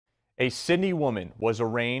A Sidney woman was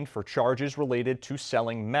arraigned for charges related to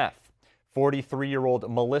selling meth. 43-year-old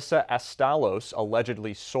Melissa Astalos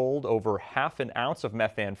allegedly sold over half an ounce of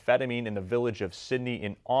methamphetamine in the village of Sidney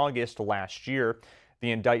in August last year. The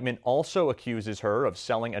indictment also accuses her of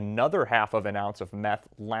selling another half of an ounce of meth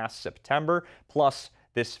last September. Plus,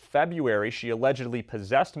 this February, she allegedly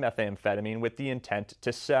possessed methamphetamine with the intent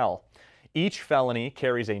to sell. Each felony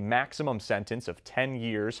carries a maximum sentence of 10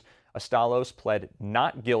 years. Astalos pled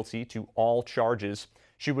not guilty to all charges.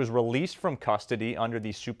 She was released from custody under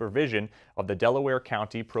the supervision of the Delaware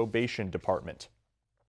County Probation Department.